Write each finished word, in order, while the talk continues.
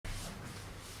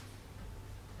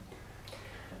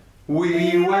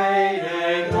We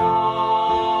waited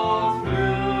all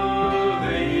through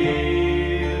the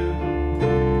year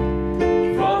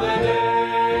for the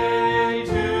day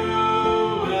to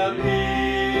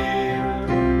appear.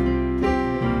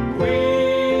 We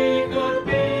could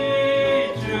be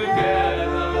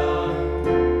together,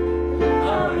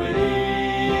 harmony.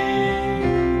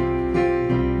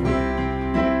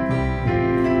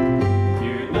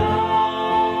 You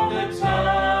know the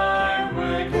time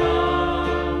will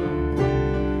come.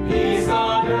 He's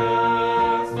on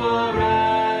earth for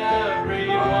everyone.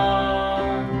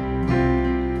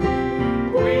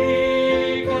 We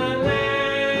can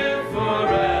live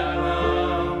forever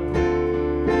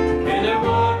in a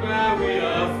world where we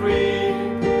are free.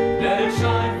 Let it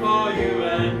shine for you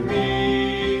and me.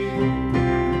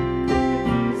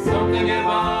 Something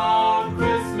about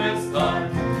Christmas time,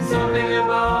 something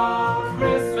about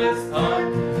Christmas time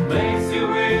makes you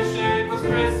wish it was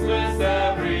Christmas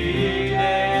every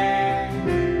day.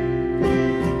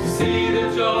 To see the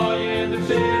joy in the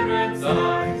children's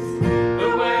eyes, the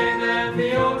way that the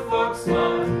old folks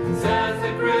smile, says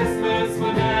that Christmas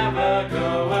will never go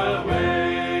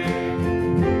away.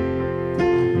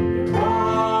 You're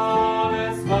all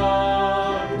as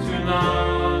one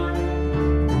tonight.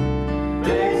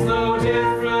 Makes no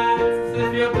difference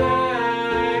if you're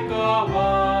black or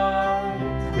white,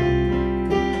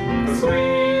 'cause we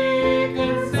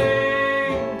can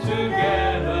sing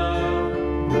together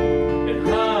in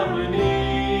harmony.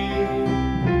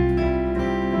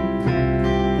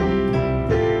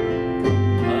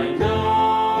 I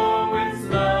know it's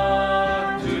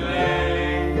not too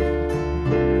late,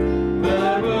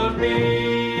 but we'll be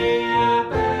a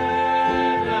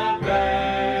better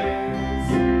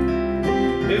place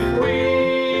if we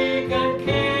can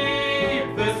keep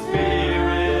the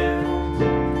spirit.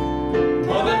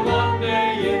 More than one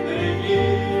day in the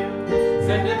year,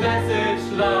 send a message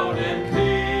loud and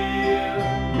clear.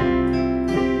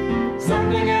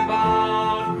 Something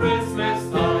about Christmas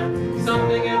time,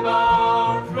 something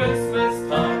about Christmas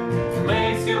time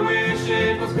makes you wish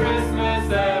it was Christmas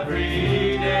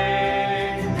every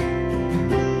day.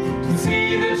 To see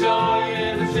the joy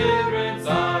in the children's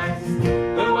eyes,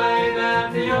 the way that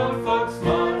the old folks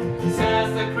smile, says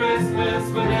that Christmas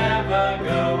will never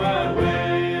go away.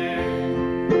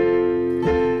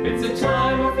 It's a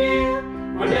time of year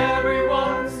when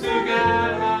everyone's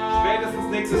together. Spätestens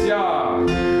nächstes Jahr.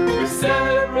 We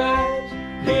celebrate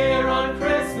here on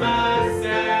Christmas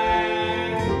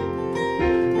Day.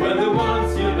 When the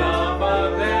ones you love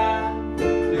are there,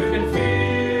 you can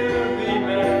feel the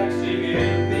magic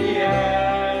in the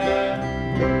air.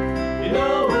 You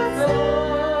know it's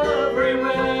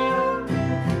everywhere.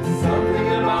 Something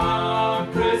about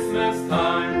Christmas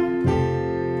time.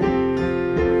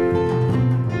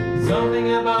 Something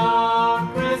about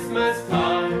Christmas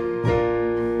time.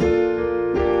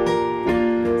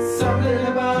 Something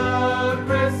about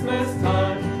Christmas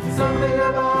time. Something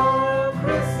about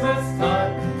Christmas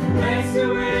time makes you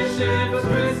wish it was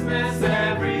Christmas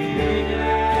every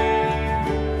day.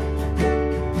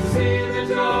 To see the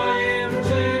joy in the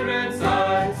children's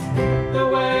eyes, the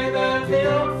way that the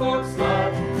old folks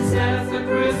smile, says that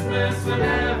Christmas will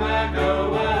never go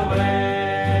away.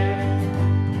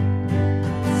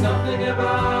 Something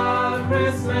about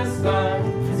Christmas time,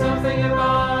 something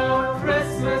about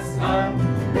Christmas time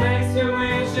makes you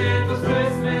wish it was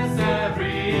Christmas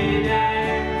every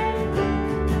day.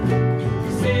 To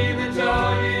see the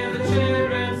joy in the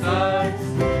children's eyes,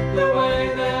 the way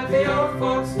that the old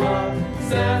folks smile,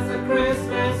 says that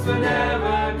Christmas will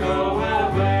never go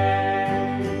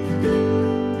away.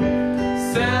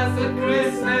 Says that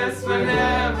Christmas will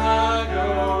never go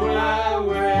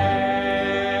away.